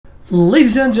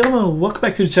Ladies and gentlemen, welcome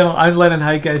back to the channel. I'm Lennon.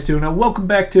 How you guys doing? And welcome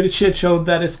back to the shit show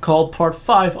that is called part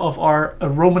 5 of our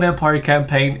Roman Empire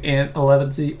campaign in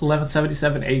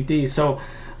 1177 AD. So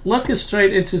let's get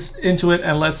straight into it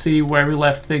and let's see where we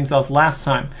left things off last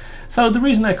time. So the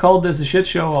reason I called this a shit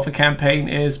show of a campaign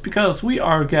is because we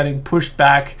are getting pushed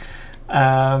back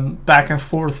back and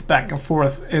forth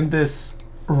in this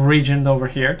region over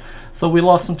here. So we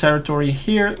lost some territory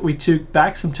here, we took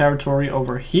back some territory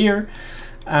over here.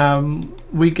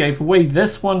 We gave away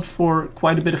this one for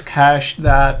quite a bit of cash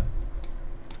that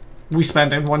we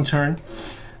spent in one turn.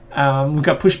 We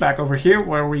got pushed back over here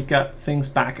where we got things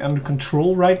back under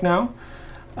control right now,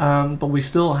 but we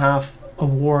still have a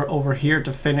war over here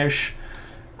to finish,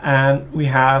 and we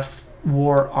have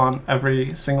war on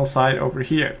every single side over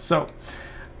here. So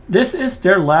this is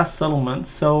their last settlement,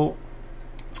 so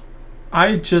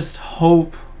I just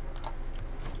hope,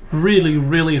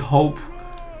 really hope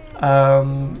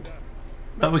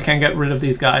that we can get rid of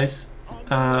these guys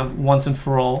once and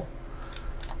for all.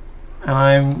 And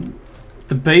I'm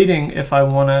debating if I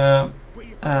want to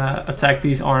attack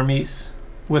these armies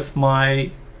with my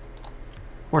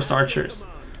horse archers.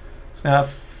 So I have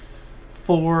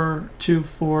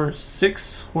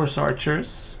 6 horse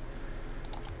archers.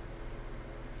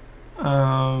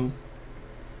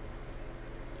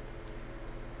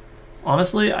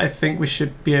 Honestly, I think we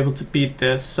should be able to beat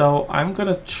this, so I'm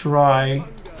gonna try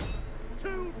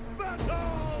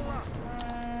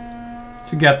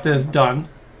to get this done.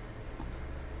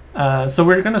 So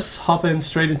we're gonna hop in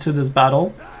straight into this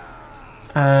battle,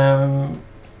 and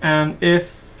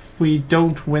if we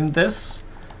don't win this,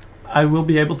 I will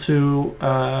be able to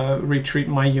retreat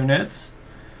my units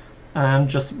and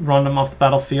just run them off the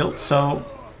battlefield. So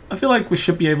I feel like we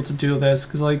should be able to do this,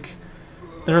 because like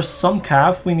there's some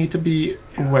cav we need to be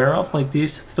aware of, like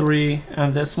these 3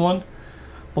 and this one.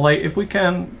 But like if we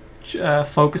can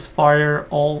focus fire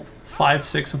all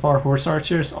 5-6 of our horse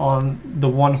archers on the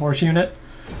 1 horse unit,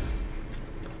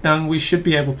 then we should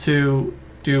be able to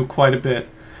do quite a bit.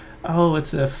 Oh,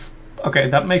 it's okay,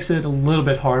 that makes it a little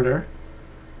bit harder.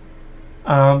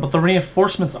 But the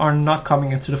reinforcements are not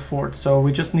coming into the fort, so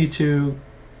we just need to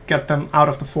get them out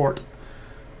of the fort.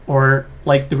 Or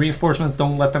like the reinforcements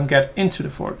don't let them get into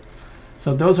the fort.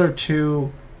 So those are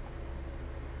 2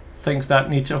 things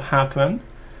that need to happen.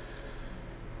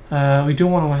 We do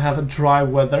want to have a dry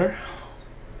weather.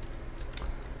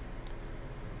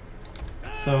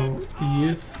 So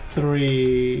you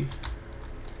 3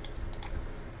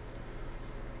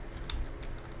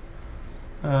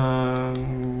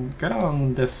 get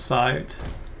on this side.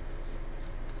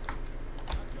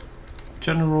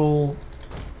 General,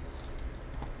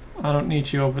 I don't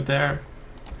need you over there,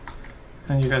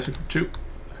 and you guys are troop.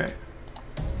 Okay.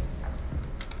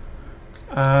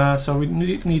 So we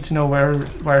need to know where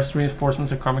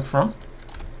reinforcements are coming from.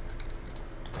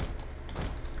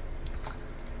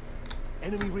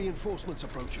 Enemy reinforcements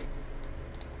approaching.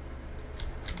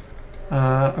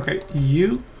 Okay,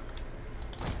 you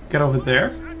get over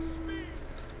there.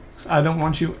 I don't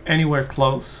want you anywhere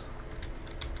close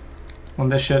when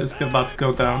this shit is about to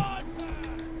go down.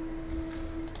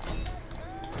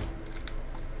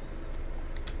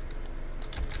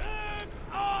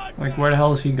 Like, where the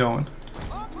hell is he going?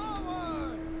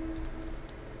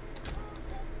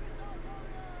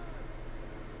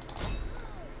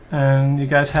 And you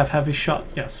guys have heavy shot?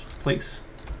 Yes, please.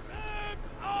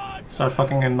 Start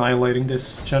fucking annihilating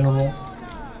this general.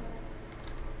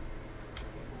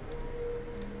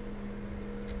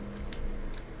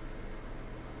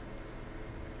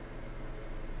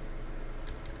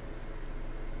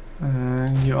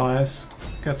 And you guys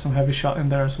get some heavy shot in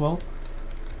there as well.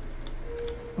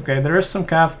 Okay, there is some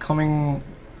cav coming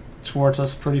towards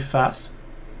us pretty fast.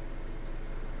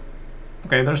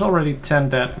 Okay, there's already 10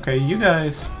 dead. Okay, you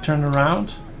guys turn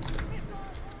around.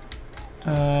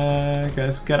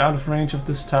 Guys, get out of range of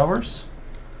these towers.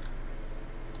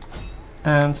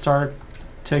 And start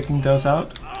taking those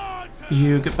out.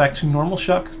 You get back to normal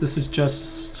shot, because this is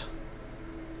just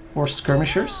horse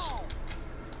skirmishers.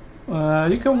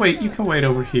 You can wait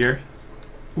over here.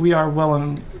 We are well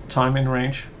in time in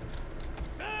range.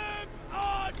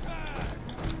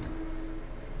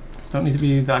 Don't need to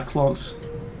be that close.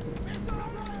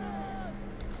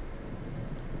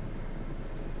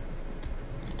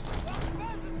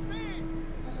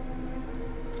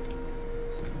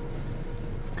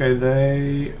 Okay,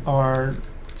 they are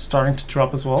starting to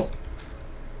drop as well.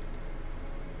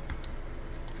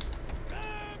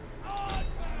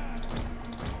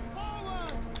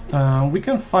 We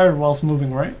can fire whilst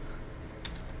moving, right?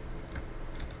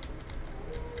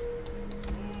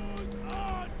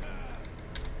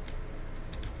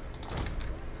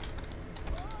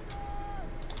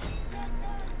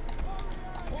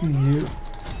 You.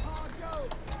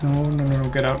 No, no, no, no,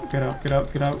 get out, get out, get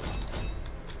out, get out.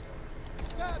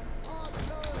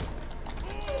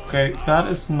 Okay, that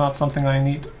is not something I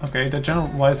need. Okay, the general,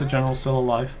 why is the general still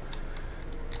alive?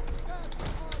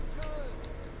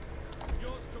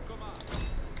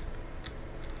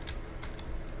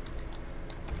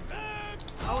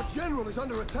 Our general is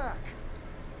under attack.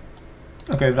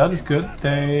 Okay, that is good.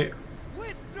 They...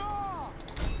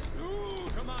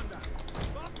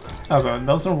 Oh god,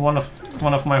 those are one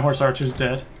of my horse archers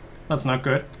dead. That's not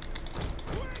good.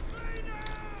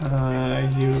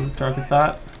 You target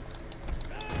that.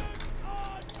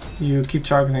 You keep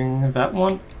targeting that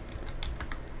one.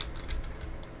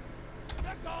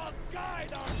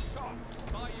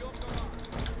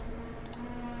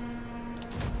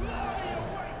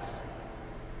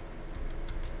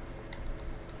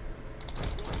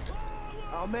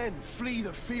 Our men flee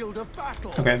the field of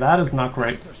battle. Okay, that is not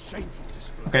great. This is a shameful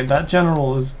display. Okay, that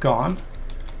general is gone.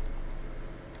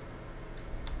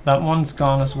 That one's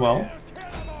gone as well.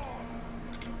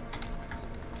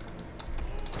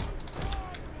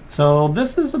 So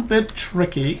this is a bit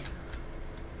tricky.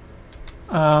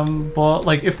 But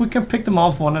like if we can pick them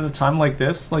off one at a time like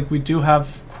this, like we do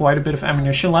have quite a bit of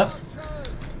ammunition left.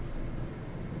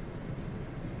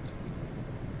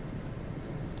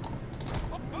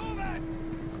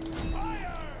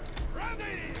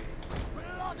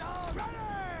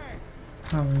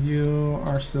 Oh, you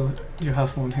are still, you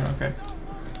have one here, okay.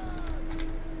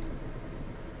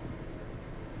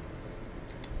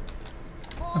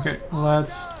 Okay,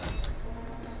 let's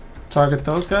target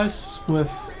those guys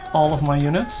with all of my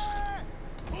units.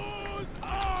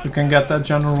 So we can get that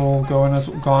general gone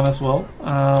as well.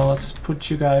 Let's put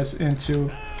you guys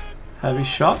into heavy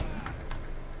shot.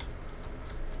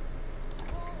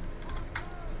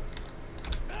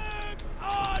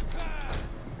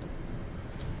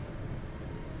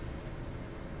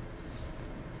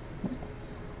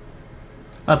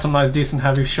 That's some nice decent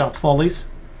heavy shot volleys.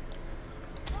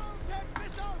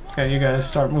 Okay, you guys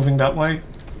start moving that way.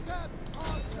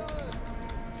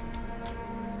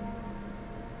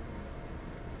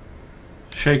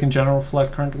 Shaken general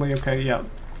fled currently. Okay, yeah.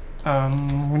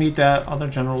 We need that other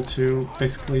general to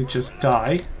basically just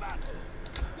die.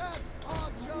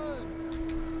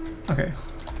 Okay.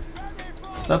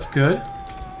 That's good.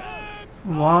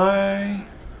 Why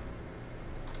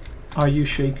are you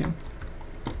shaken?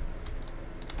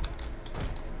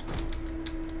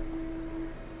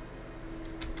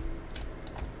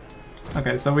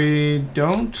 Okay, so we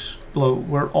don't blow,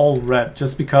 we're all red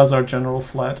just because our general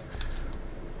fled.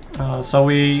 So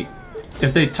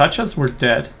if they touch us, we're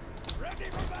dead.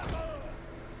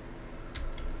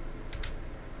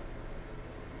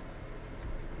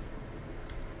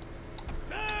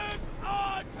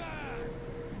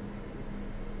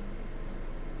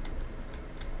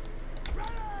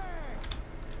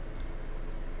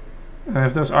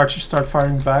 If those archers start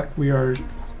firing back, we are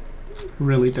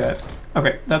really dead.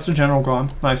 Okay, that's the general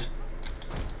gone. Nice.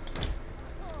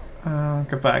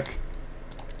 Get back.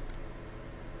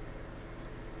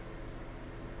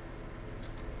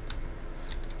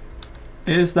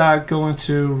 Is that going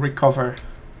to recover?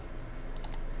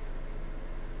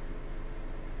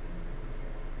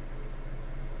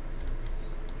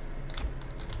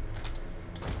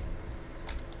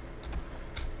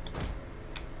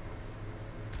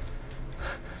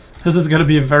 This is gonna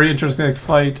be a very interesting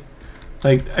fight.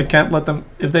 Like, I can't let them...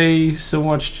 If they so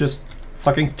much just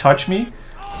fucking touch me,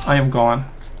 I am gone.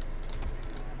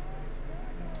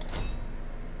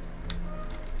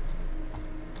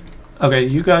 Okay,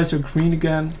 you guys are green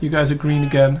again. You guys are green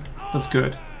again. That's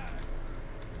good.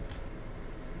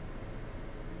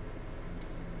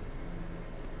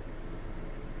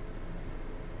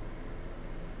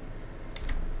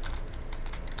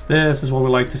 This is what we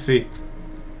like to see.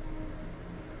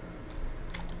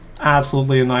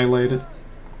 Absolutely annihilated.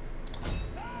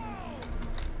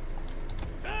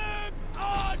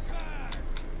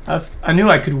 I knew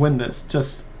I could win this.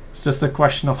 It's just a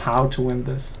question of how to win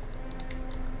this.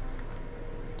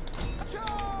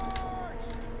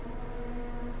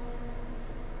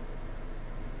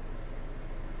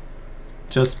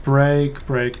 Just break,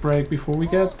 break, break before we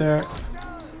get there.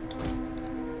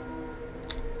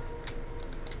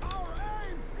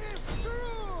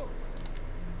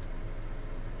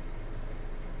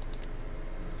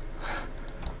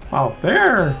 Wow,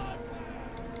 there!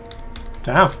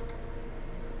 Damn.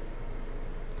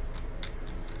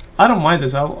 I don't mind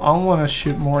this. I want to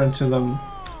shoot more into them.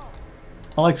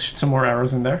 I like to shoot some more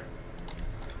arrows in there.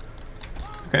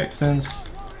 Okay, since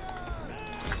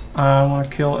I want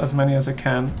to kill as many as I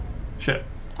can. Shit.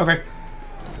 Okay.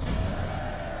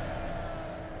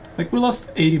 Like, we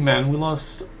lost 80 men. We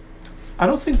lost... I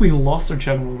don't think we lost our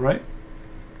general, right?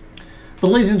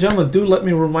 But ladies and gentlemen, do let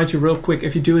me remind you real quick,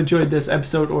 if you do enjoy this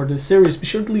episode or this series, be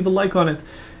sure to leave a like on it.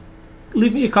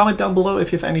 Leave me a comment down below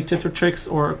if you have any tips or tricks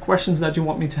or questions that you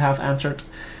want me to have answered.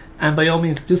 And by all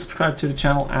means, do subscribe to the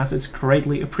channel, as it's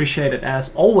greatly appreciated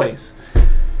as always.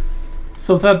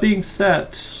 So with that being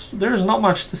said, there's not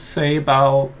much to say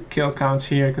about kill counts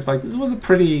here, because like this was a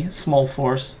pretty small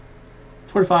force.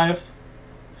 45,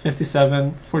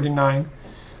 57, 49.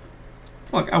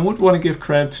 Look, I would want to give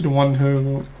credit to the one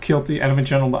who killed the enemy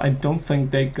general, but I don't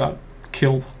think they got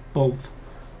killed both.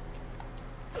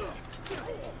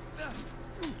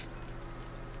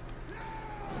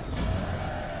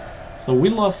 So we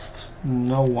lost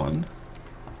no one.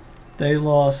 They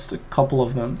lost a couple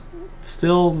of them.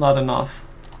 Still not enough.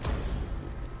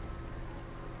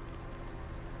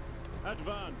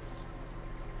 Advance.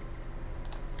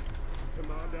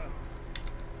 Commander.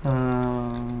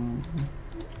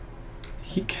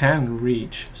 He can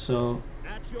reach, so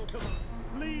At your command.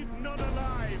 Leave none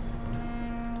alive.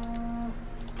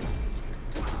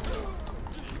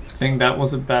 I think that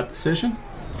was a bad decision.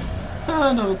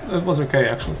 No, it was okay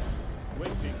actually.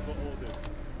 Waiting for orders.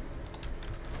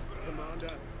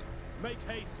 Commander, make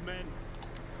haste, men.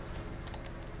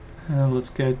 Let's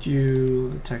get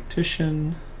you a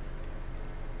tactician.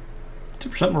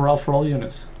 2% morale for all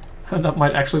units. That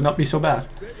might actually not be so bad.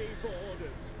 Ready for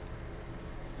orders.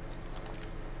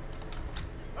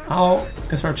 How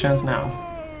is our chance now?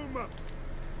 Home!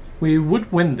 We would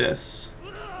win this.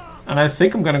 And I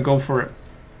think I'm gonna go for it.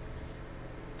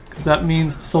 Because that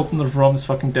means the Sultan of Rome is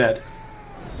fucking dead.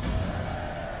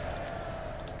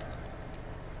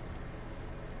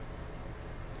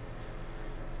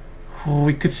 Oh,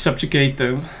 we could subjugate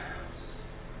them.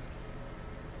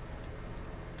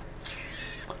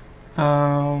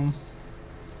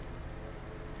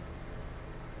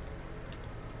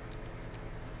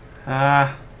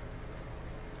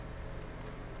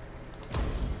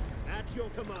 At your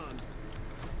command,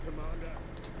 Commander.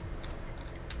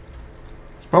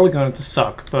 It's probably going to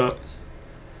suck, but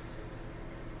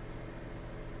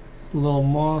little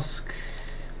mosque.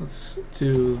 Let's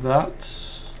do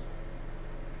that.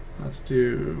 Let's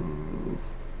do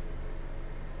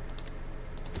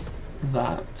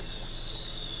that.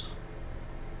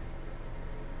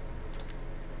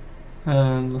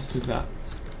 And let's do that.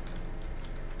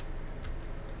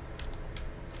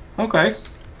 Okay,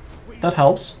 that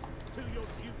helps. To your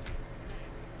duties,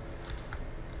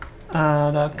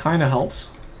 That kind of helps.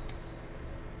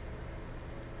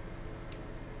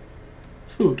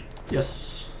 Food,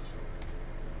 yes.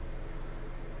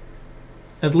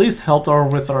 At least helped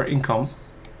with our income.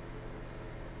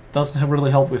 Doesn't really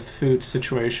help with food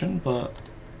situation, but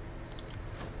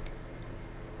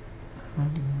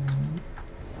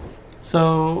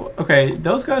so okay,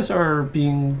 those guys are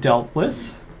being dealt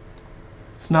with.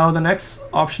 So now the next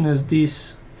option is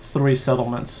these 3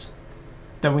 settlements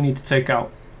that we need to take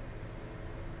out.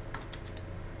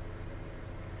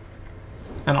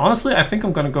 And honestly, I think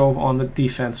I'm gonna go on the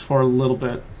defense for a little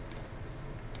bit.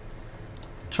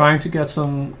 Trying to get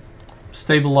some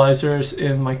stabilizers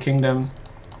in my kingdom.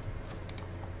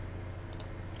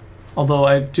 Although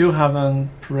I do have a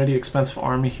pretty expensive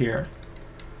army here.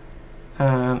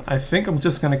 And I think I'm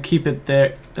just gonna keep it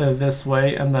there this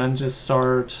way and then just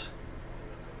start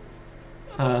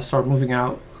moving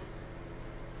out.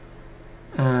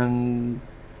 And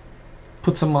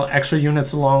put some extra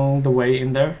units along the way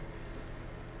in there.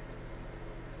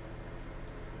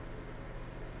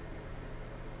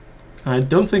 I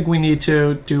don't think we need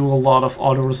to do a lot of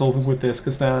auto-resolving with this,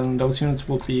 because then those units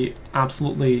will be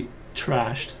absolutely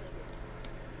trashed.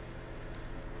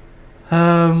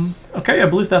 Okay, I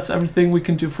believe that's everything we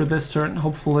can do for this turn.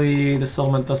 Hopefully the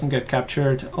settlement doesn't get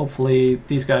captured. Hopefully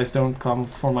these guys don't come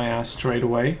for my ass straight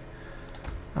away.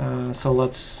 So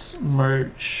let's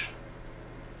merge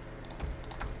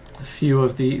a few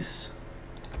of these.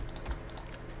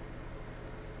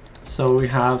 So we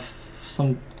have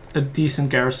a decent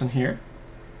garrison here.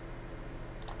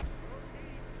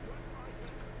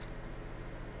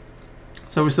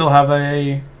 So we still have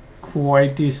a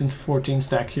quite decent 14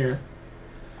 stack here,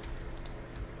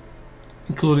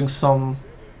 including some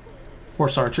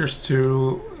horse archers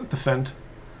to defend.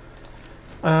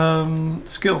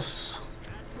 Skills.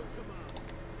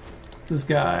 This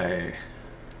guy,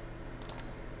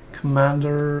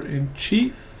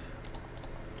 Commander-in-Chief.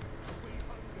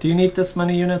 Do you need this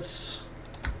many units?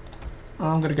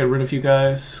 I'm gonna get rid of you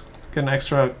guys. Get an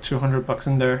extra 200 bucks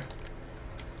in there.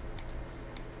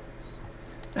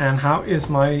 And how is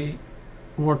my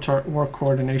war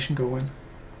coordination going?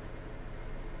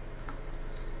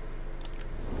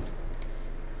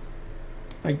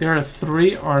 Like there are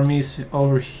 3 armies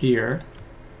over here.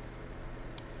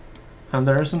 And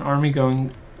there's an army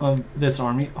going on this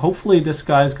army. Hopefully this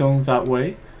guy's going that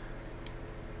way.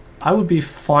 I would be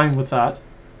fine with that.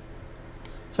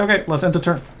 So okay, let's end the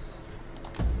turn.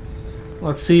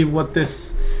 Let's see what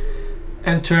this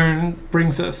end turn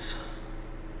brings us.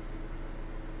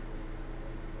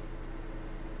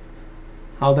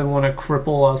 How they want to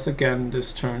cripple us again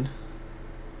this turn.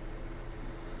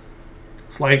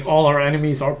 It's like all our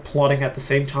enemies are plotting at the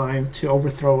same time to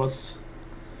overthrow us.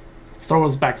 Throw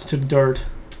us back into the dirt.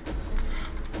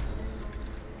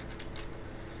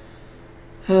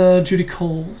 Judy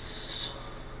Coles.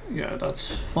 Yeah,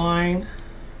 that's fine.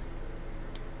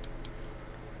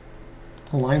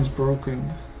 The line's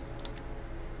broken.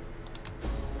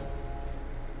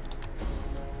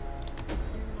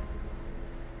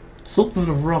 Sultan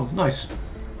of Rum, nice.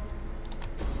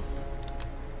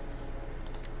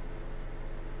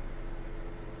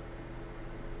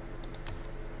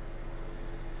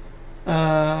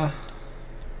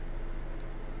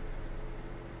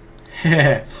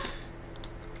 Heh.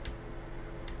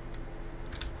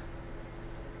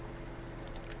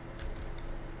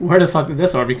 Where the fuck did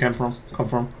this army come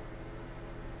from?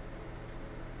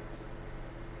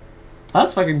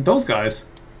 That's fucking those guys.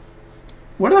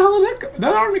 Where the hell did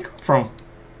that army come from?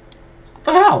 What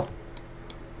the hell?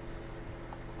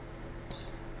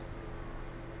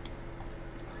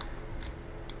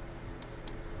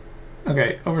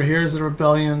 Okay, over here is a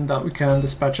rebellion that we can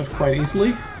dispatch of quite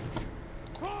easily.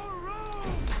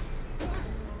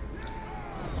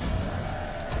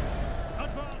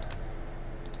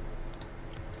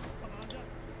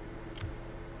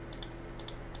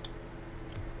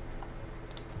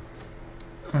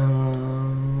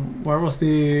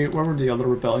 Where were the other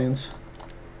rebellions?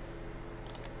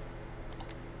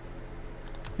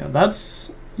 Yeah,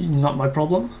 that's not my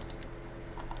problem.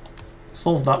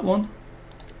 Solve that one.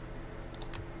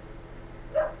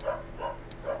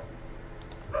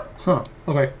 Huh,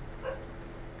 okay.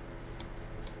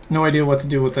 No idea what to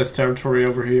do with this territory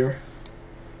over here.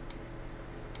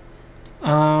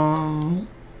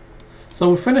 So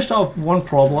we finished off one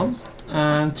problem,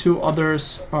 and 2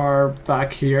 others are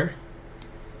back here.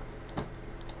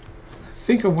 I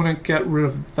think I want to get rid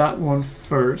of that one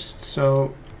first,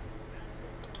 so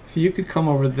if you could come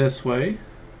over this way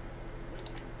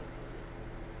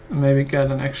and maybe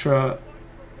get an extra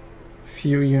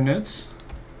few units.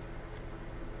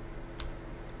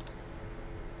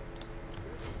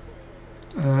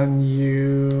 And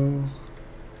you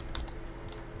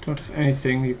don't have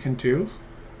anything you can do.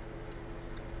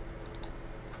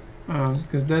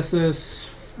 Because this is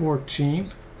 14,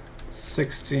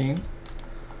 16.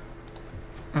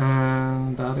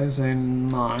 And that is a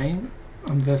 9,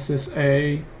 and this is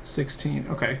a 16.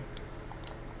 Okay,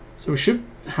 so we should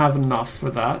have enough for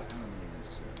that.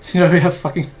 So now we have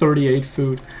fucking 38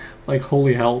 food. Like,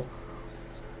 holy hell.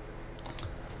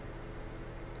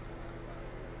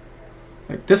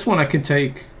 Like, this one I can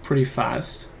take pretty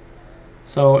fast.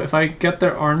 So if I get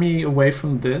their army away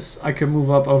from this, I can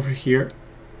move up over here.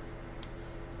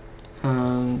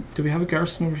 Do we have a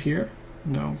garrison over here?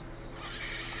 No.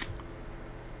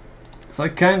 So I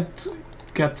can't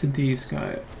get to these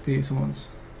ones.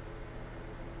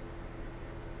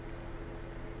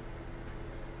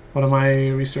 What am I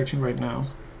researching right now?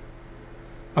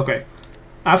 Okay.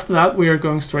 After that, we are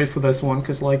going straight for this one,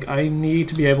 because like I need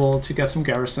to be able to get some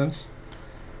garrisons.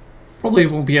 Probably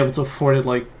won't be able to afford it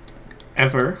like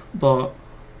ever, but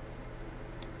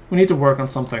we need to work on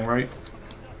something, right?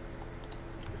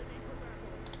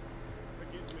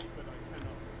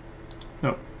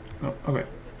 No. No. Okay.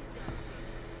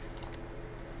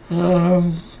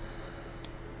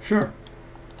 Sure.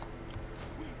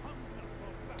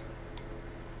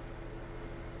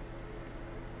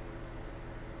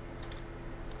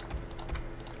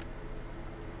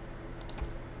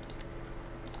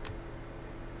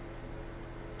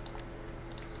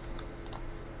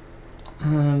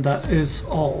 And that is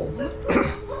all.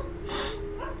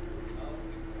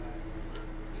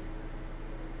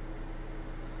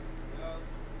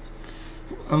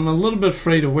 I'm a little bit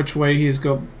afraid of which way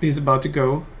he's about to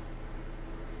go.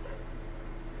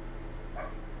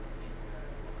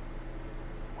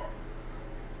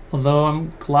 Although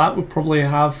I'm glad we probably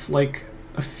have like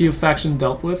a few factions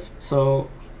dealt with, so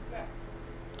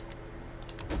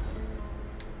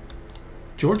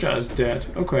Georgia is dead.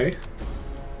 Okay.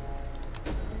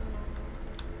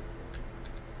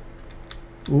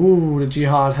 Ooh, the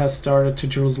jihad has started to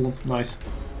Jerusalem. Nice.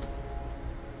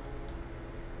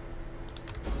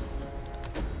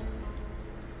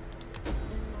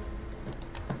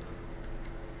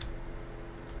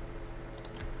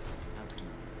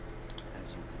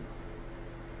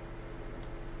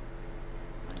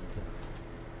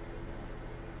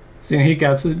 Seeing he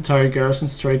gets the entire garrison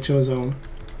straight to his own.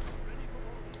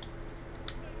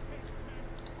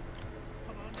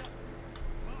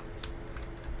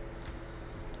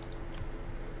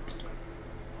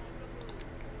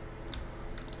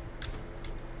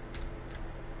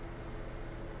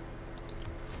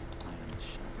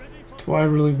 Do I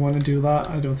really want to do that?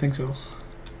 I don't think so.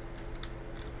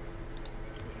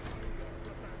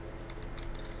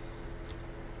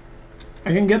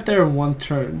 I can get there in one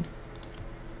turn.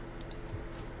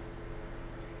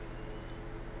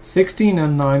 16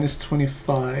 and 9 is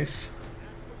 25.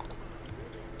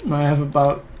 And I have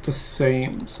about the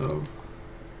same, so...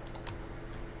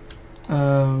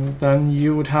 then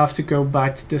you would have to go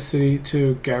back to the city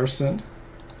to garrison.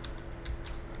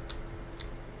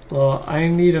 Well, I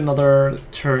need another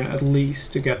turn at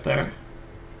least to get there.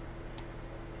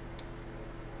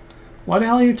 Why the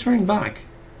hell are you turning back?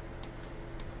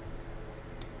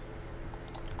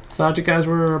 Thought you guys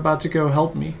were about to go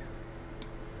help me.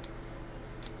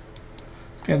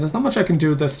 Okay, there's not much I can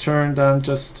do this turn than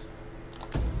just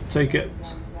take it.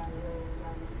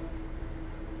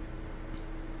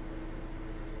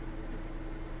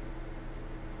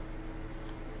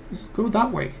 Let's go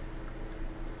that way.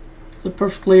 It's a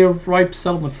perfectly ripe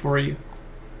settlement for you.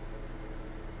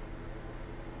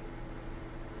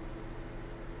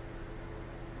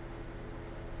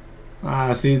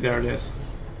 Ah, see, there it is.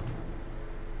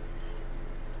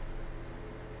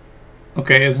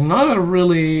 Okay, it's not a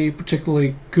really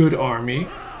particularly good army.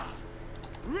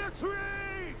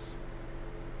 Retreat!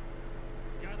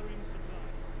 Gathering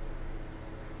supplies.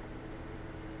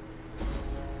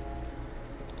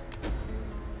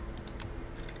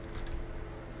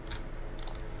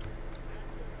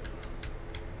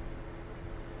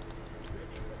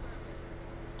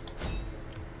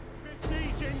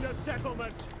 Besieging the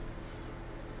settlement!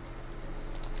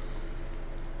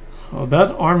 Oh,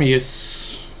 that army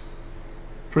is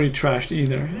pretty trashed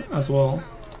either, as well.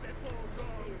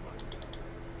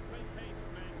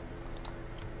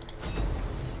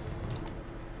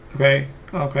 Okay,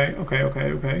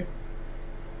 okay.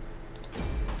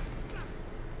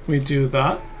 We do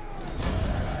that.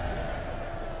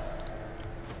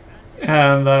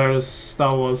 And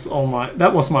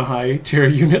that was my high tier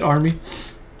unit army.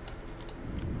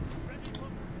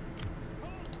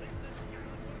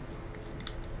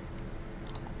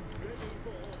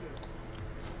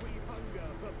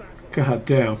 God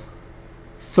damn.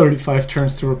 35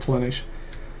 turns to replenish.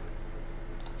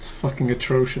 It's fucking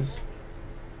atrocious.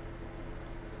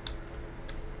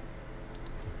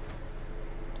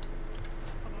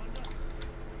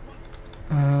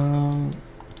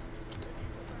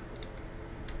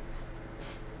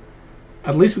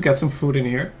 At least we got some food in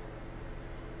here.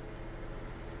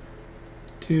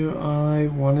 Do I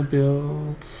want to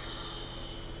build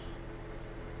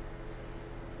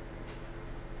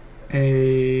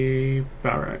a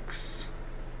barracks?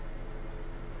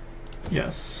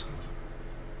 Yes.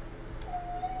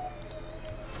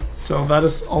 So that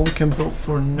is all we can build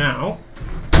for now.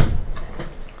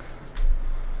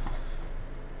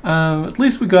 At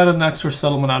least we got an extra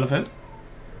settlement out of it.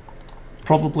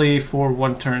 Probably for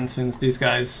one turn, since these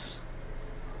guys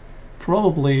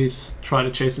probably just try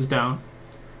to chase us down.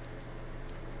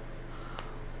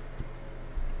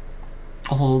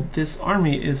 Although this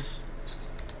army is...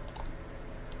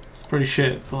 it's pretty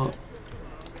shit, but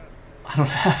I don't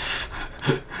have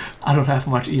I don't have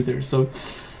much either, so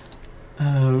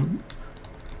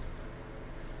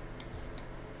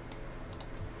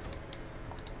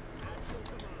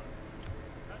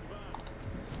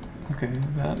okay,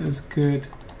 that is good.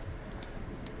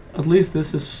 At least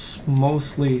this is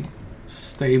mostly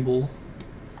stable.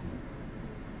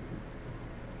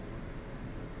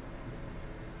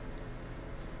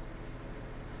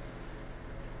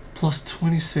 Plus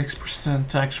 26%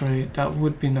 tax rate, that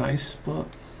would be nice, but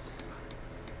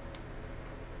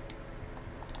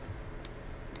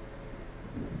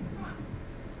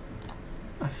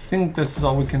I think this is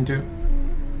all we can do.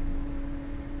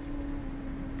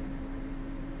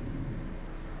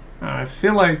 I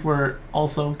feel like we're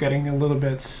also getting a little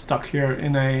bit stuck here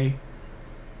in a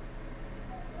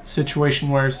situation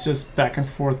where it's just back and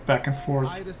forth, back and forth.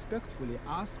 I respectfully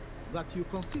ask that you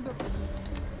consider...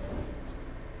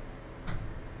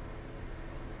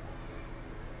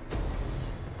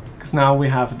 Because now we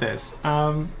have this.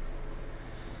 I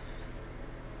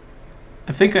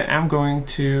think I am going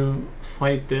to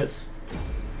fight this.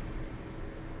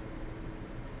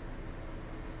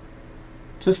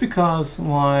 Just because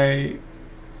my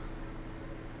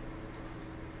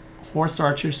horse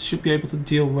archers should be able to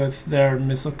deal with their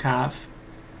missile calf.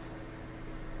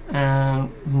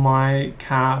 And my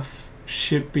calf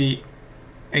should be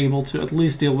able to at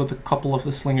least deal with a couple of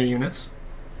the slinger units.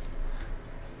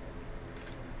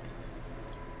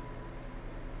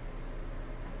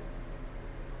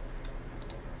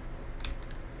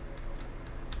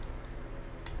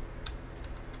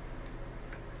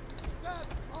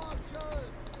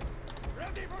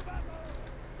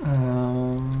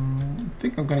 I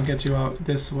think I'm gonna get you out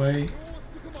this way.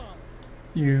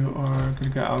 You are gonna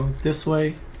go out this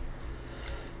way.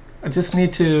 I just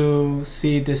need to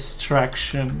see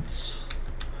distractions.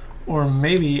 Or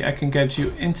maybe I can get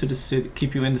you into the city,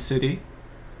 keep you in the city.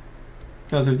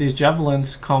 Because if these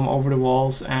javelins come over the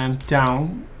walls and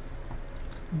down,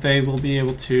 they will be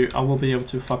able to, I will be able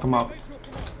to fuck them up.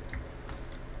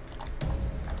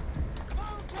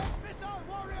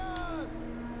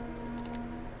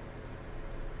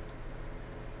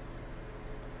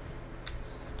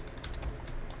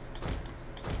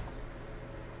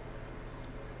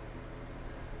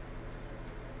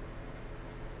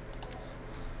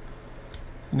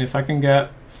 And if I can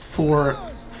get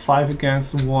 5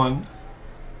 against 1.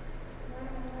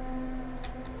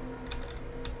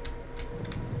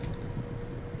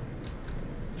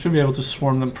 Should be able to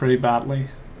swarm them pretty badly.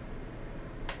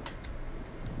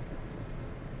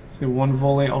 See, 1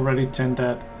 volley already, 10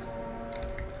 dead.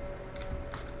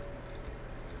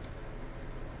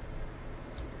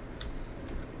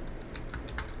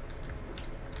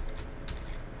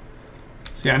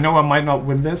 See, I know I might not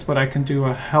win this, but I can do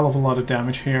a hell of a lot of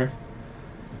damage here.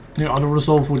 The auto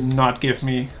resolve would not give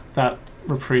me that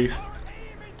reprieve.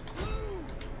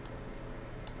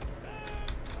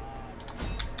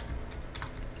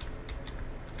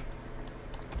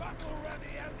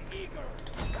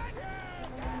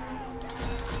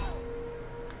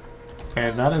 Okay,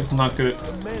 that is not good.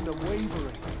 The men are wavering.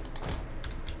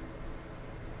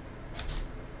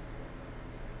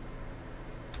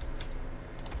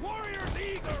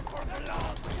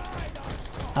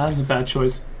 That's a bad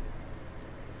choice.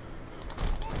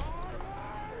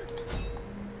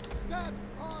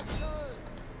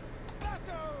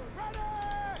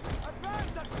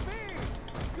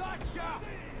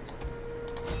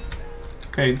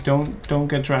 Okay, don't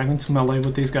get dragged into melee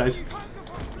with these guys.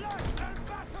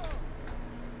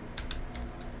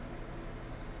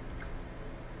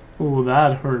 Ooh,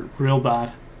 that hurt real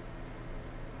bad.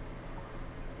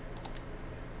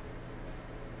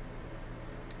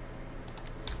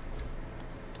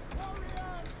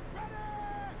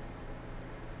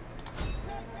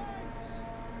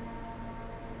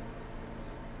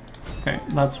 Okay,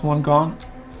 that's 1 gone.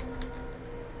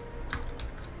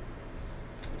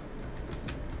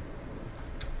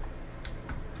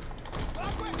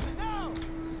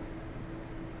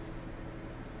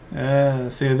 Yeah,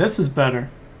 see, this is better.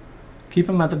 Keep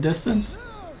him at the distance.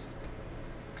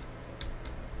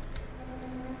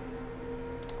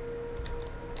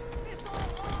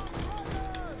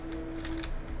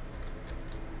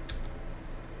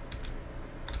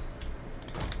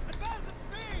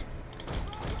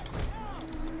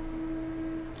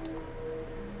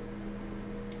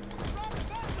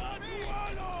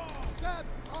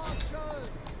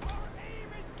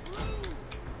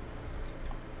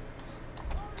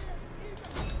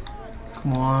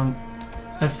 Come on.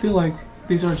 I feel like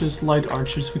these are just light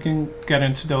archers. We can get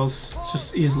into those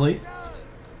just easily.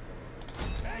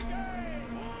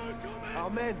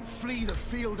 Our men flee the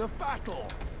field of battle.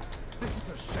 This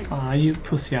is a shame. Ah, you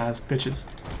pussy ass bitches.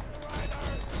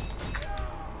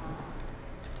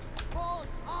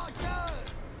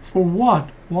 For what?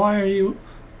 Why are you...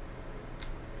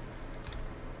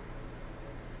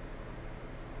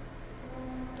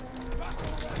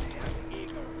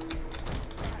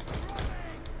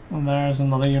 And there's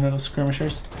another unit of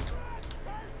skirmishers.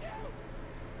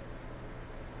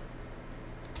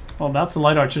 Well, that's the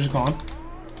light archers gone.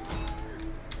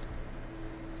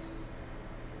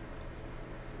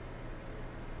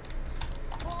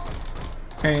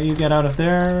 Okay, you get out of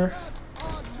there.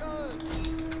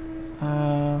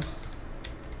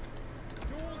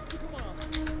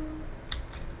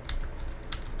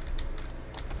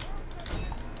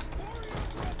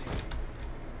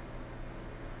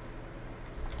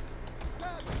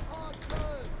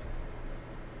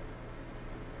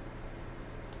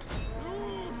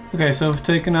 Okay, so I've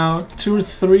taken out 2 or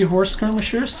 3 horse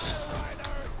skirmishers.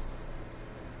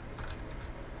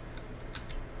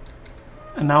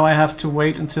 And now I have to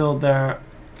wait until their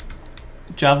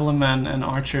javelin men and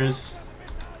archers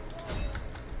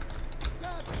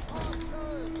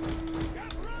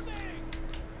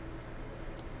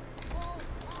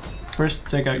first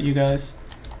take out you guys,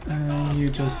 and you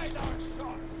just...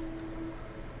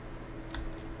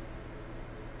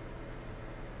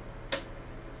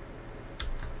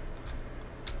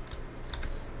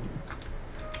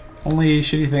 Only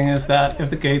shitty thing is that if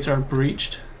the gates are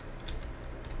breached,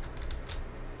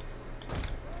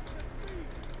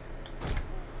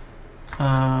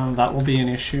 that will be an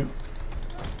issue.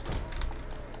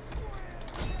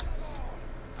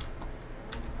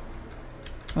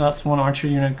 That's one archer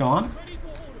unit gone.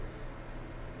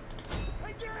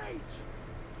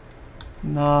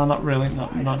 No, not really.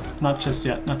 Not just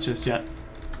yet. Not just yet.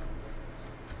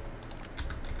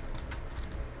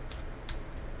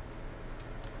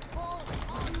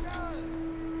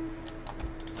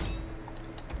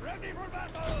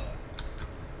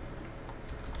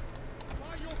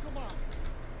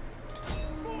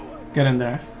 Get in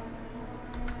there.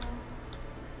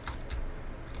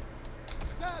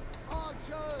 Step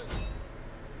archers.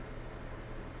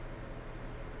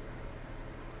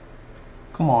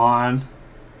 Come on.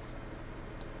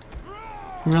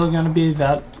 You really gonna be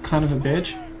that kind of a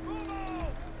bitch?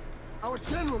 Our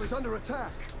general is under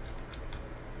attack.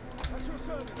 At your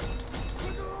service.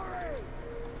 For glory.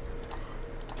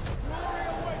 Glory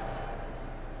awaits.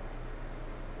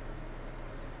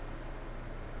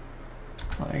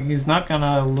 Like, he's not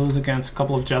gonna lose against a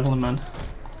couple of javelin men.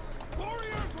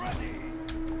 Warriors ready.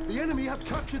 The enemy have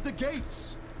captured the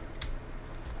gates.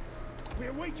 We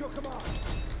await your command.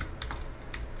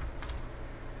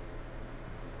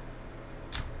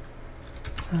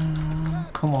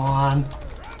 Come on.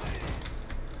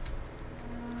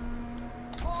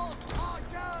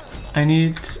 I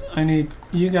need,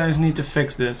 you guys need to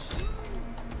fix this.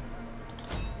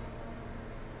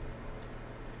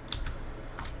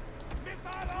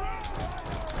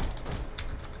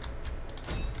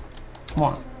 Come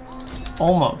on.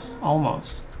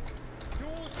 Almost.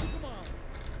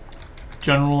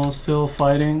 General is still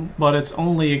fighting, but it's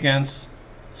only against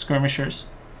skirmishers.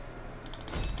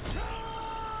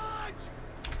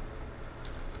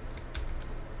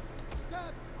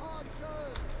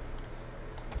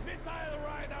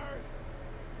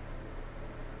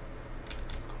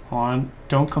 Come on,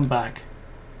 don't come back.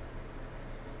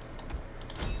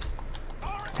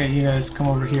 Okay, you guys come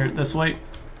over here this way.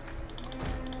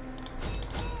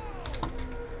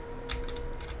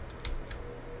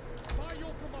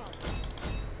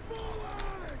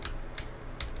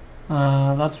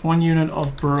 That's one unit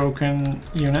of broken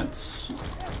units.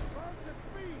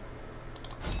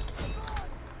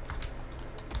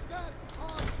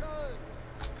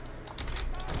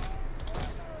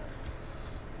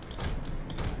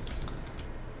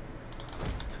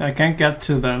 So I can't get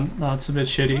to them. That's a bit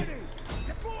shitty.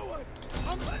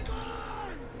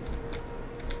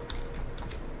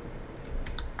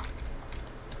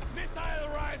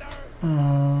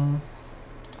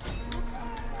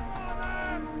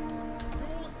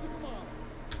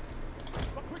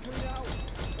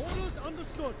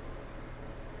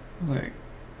 Like,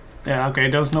 yeah, okay,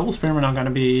 those noble spearmen are gonna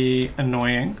be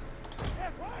annoying.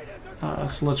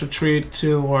 So let's retreat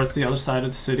towards the other side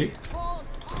of the city.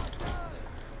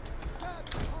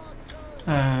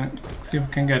 See if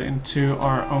we can get into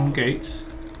our own gates.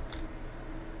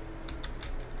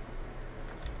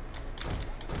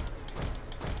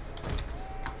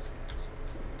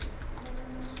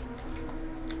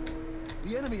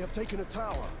 The enemy have taken a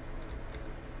tower.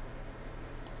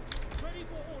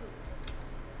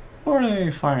 What are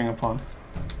they firing upon?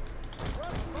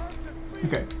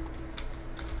 Okay.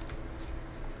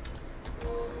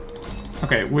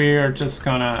 Okay, we're just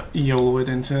gonna YOLO it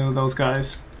into those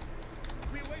guys.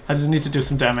 I just need to do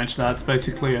some damage, that's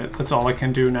basically it. That's all I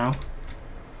can do now.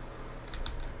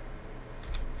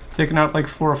 Taking out like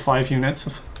 4 or 5 units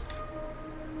of...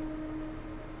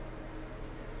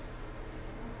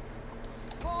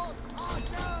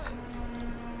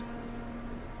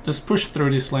 Just push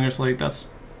through these slingers, like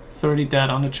that's 30 dead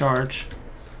on the charge.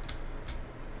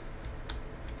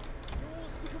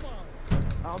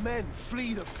 Our men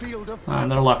flee the field of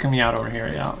And they're locking me out over here,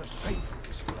 yeah.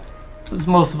 That's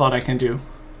most of what I can do.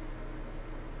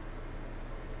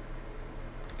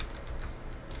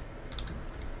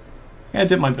 Yeah, I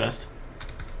did my best.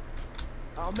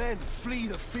 Our men flee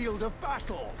the field of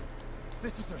battle.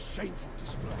 This is a shameful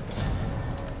display.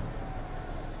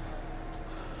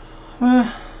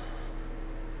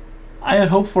 I had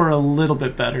hoped for a little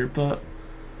bit better, but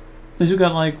at least we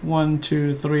got like 1,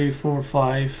 2, 3, 4,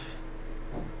 5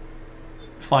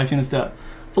 units there.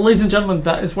 But ladies and gentlemen,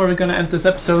 that is where we're going to end this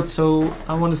episode. So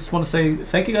I just want to say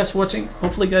thank you guys for watching.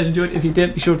 Hopefully you guys enjoyed. If you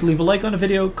did, be sure to leave a like on the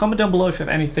video. Comment down below if you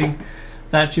have anything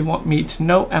that you want me to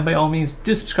know. And by all means,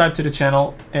 do subscribe to the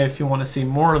channel if you want to see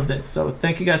more of this. So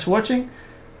thank you guys for watching,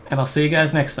 and I'll see you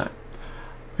guys next time.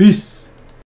 Peace!